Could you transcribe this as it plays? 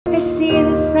I see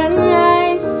the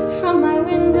sunrise from my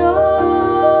window.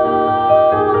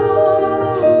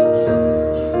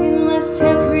 It must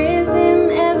have risen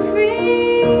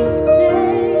every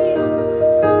day,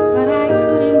 but I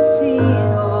couldn't see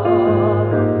it all.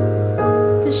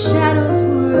 The shadows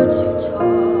were too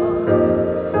tall,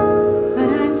 but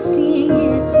I'm seeing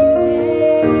it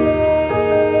today.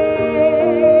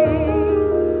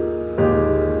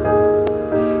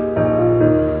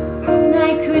 And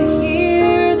I could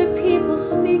hear the people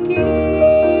speaking.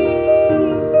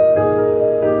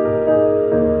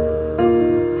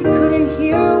 I couldn't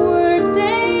hear a word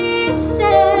they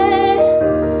said,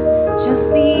 just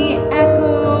the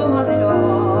echo of it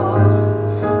all,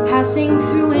 passing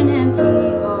through an empty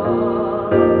hall.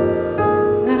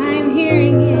 But I'm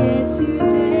hearing it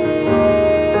today,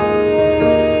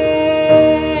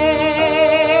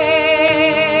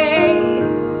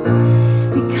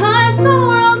 because the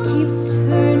world keeps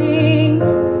turning,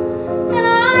 and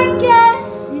I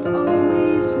guess it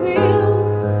always will.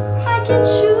 I can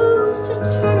choose to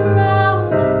turn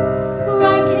around, or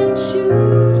I can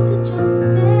choose to just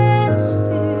stand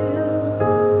still.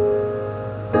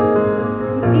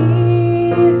 And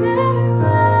either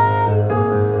way,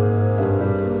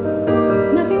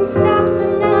 nothing stops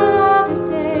another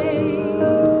day.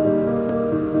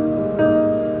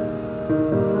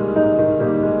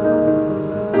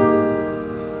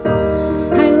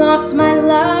 I lost my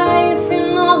life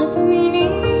in all its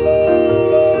meaning,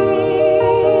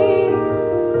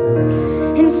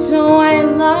 and so I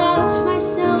locked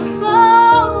myself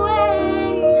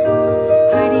away,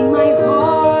 hiding my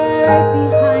heart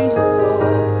behind a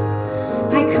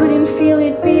wall. I couldn't feel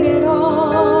it beat at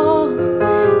all,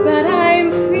 but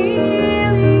I'm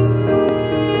feeling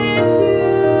it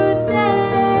today,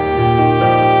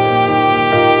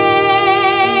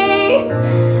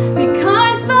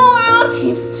 because the world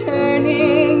keeps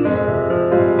turning,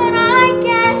 and I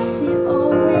guess it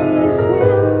always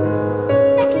will.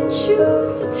 I can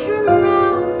choose to turn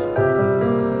around,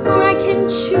 or I can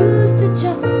choose to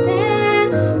just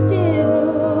stand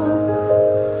still,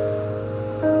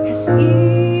 'cause